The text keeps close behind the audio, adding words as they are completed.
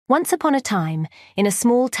Once upon a time, in a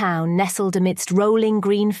small town nestled amidst rolling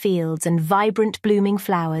green fields and vibrant blooming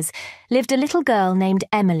flowers, lived a little girl named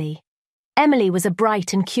Emily. Emily was a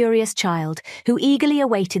bright and curious child who eagerly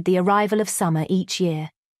awaited the arrival of summer each year.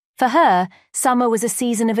 For her, summer was a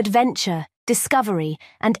season of adventure, discovery,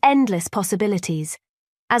 and endless possibilities.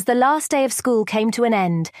 As the last day of school came to an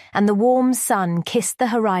end and the warm sun kissed the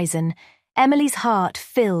horizon, Emily's heart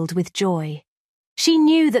filled with joy. She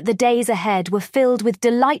knew that the days ahead were filled with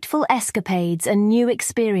delightful escapades and new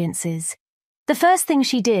experiences. The first thing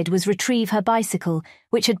she did was retrieve her bicycle,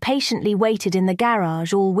 which had patiently waited in the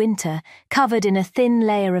garage all winter, covered in a thin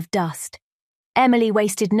layer of dust. Emily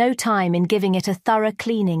wasted no time in giving it a thorough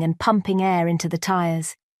cleaning and pumping air into the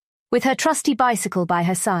tires. With her trusty bicycle by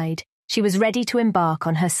her side, she was ready to embark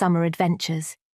on her summer adventures.